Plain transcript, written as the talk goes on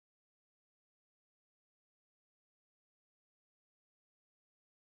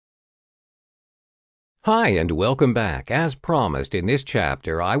Hi and welcome back. As promised, in this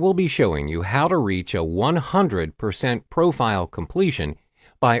chapter, I will be showing you how to reach a 100% profile completion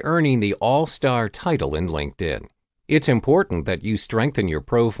by earning the All-Star title in LinkedIn. It's important that you strengthen your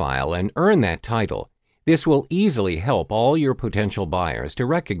profile and earn that title. This will easily help all your potential buyers to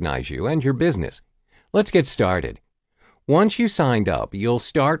recognize you and your business. Let's get started. Once you signed up, you'll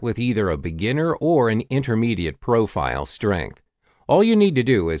start with either a beginner or an intermediate profile strength. All you need to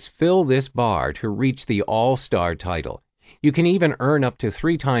do is fill this bar to reach the All-Star title. You can even earn up to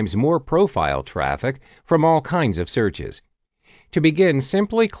 3 times more profile traffic from all kinds of searches. To begin,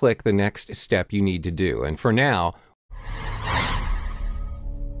 simply click the next step you need to do, and for now,